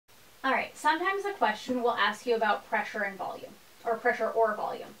right, sometimes the question will ask you about pressure and volume, or pressure or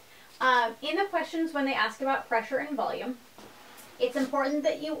volume. In the questions when they ask about pressure and volume, it's important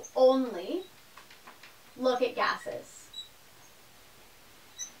that you only look at gases.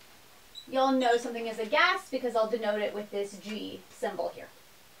 You'll know something is a gas because I'll denote it with this G symbol here.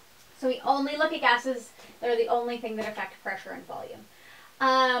 So we only look at gases that are the only thing that affect pressure and volume.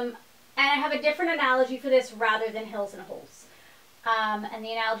 And I have a different analogy for this rather than hills and holes. And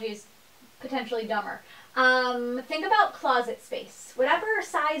the analogy is potentially dumber. Think about closet space. Whatever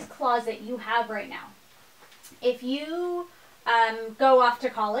size closet you have right now. If you go off to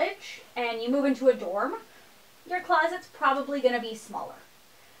college and you move into a dorm, your closet's probably going to be smaller.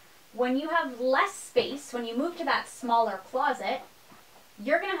 When you have less space, when you move to that smaller closet,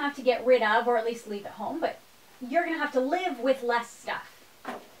 you're going to have to get rid of, or at least leave at home, but you're going to have to live with less stuff.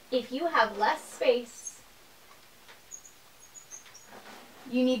 If you have less space,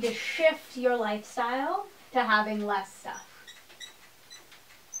 you need to shift your lifestyle to having less stuff.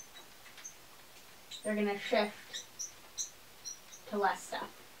 They're going to shift to less stuff.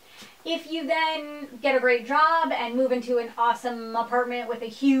 If you then get a great job and move into an awesome apartment with a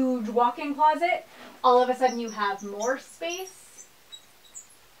huge walk-in closet, all of a sudden you have more space.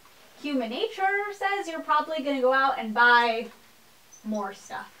 Human nature says you're probably going to go out and buy more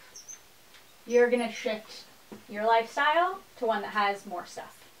stuff. You're going to shift your lifestyle to one that has more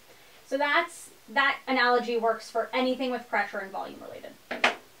stuff. So that analogy works for anything with pressure and volume related.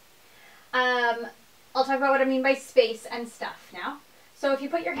 I'll talk about what I mean by space and stuff now. So if you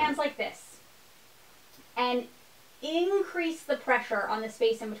put your hands like this and increase the pressure on the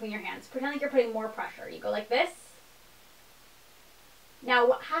space in between your hands, pretend like you're putting more pressure. You go like this. Now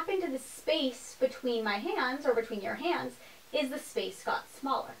what happened to the space between my hands, or between your hands, is the space got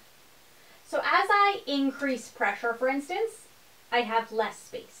smaller. So as I increase pressure, for instance, I'd have less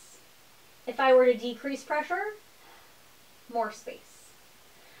space. If I were to decrease pressure, more space.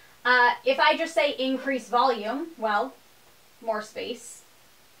 If I just say increase volume, well, more space.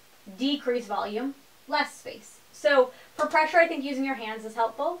 Decrease volume, less space. So for pressure, I think using your hands is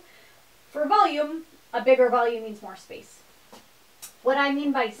helpful. For volume, a bigger volume means more space. What I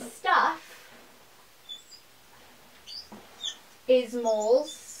mean by stuff is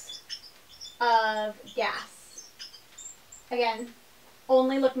moles of gas. Again,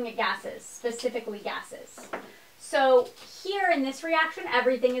 only looking at gases, specifically gases. So here in this reaction,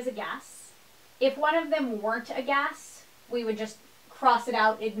 everything is a gas. If one of them weren't a gas, we would just cross it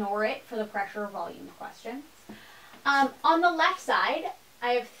out, ignore it for the pressure or volume questions. On the left side,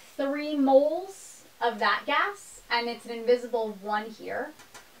 I have 3 moles of that gas, and it's an invisible 1 here,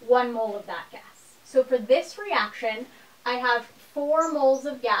 1 mole of that gas. So for this reaction, I have 4 moles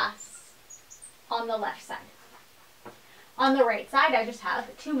of gas on the left side. On the right side, I just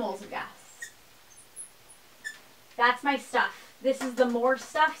have 2 moles of gas. That's my stuff. This is the more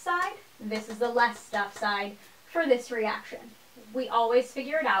stuff side. This is the less stuff side for this reaction. We always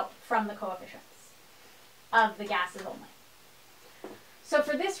figure it out from the coefficients of the gases only. So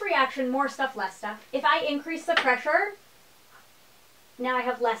for this reaction, more stuff, less stuff. If I increase the pressure, now I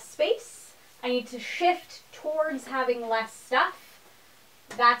have less space. I need to shift towards having less stuff.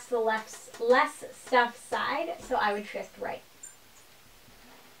 That's the less stuff side, so I would shift right.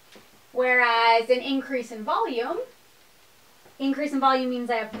 Whereas an increase in volume means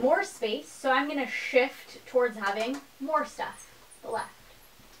I have more space, so I'm going to shift towards having more stuff, the left.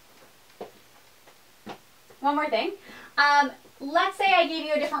 One more thing. Let's say I gave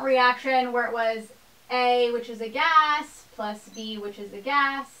you a different reaction where it was A, which is a gas, plus B, which is a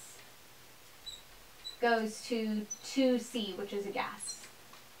gas, goes to 2C, which is a gas.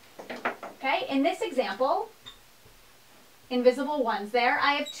 Okay, in this example, invisible 1's there,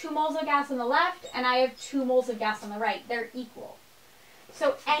 I have 2 moles of gas on the left, and I have 2 moles of gas on the right. They're equal.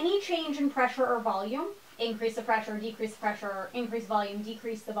 So any change in pressure or volume, increase the pressure, decrease the pressure, increase volume,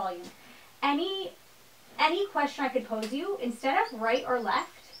 decrease the volume, any question I could pose you, instead of right or left,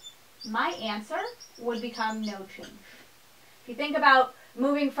 my answer would become no change. If you think about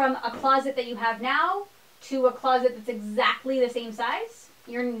moving from a closet that you have now to a closet that's exactly the same size,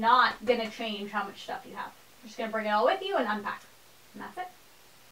 you're not going to change how much stuff you have. You're just going to bring it all with you and unpack. And that's it.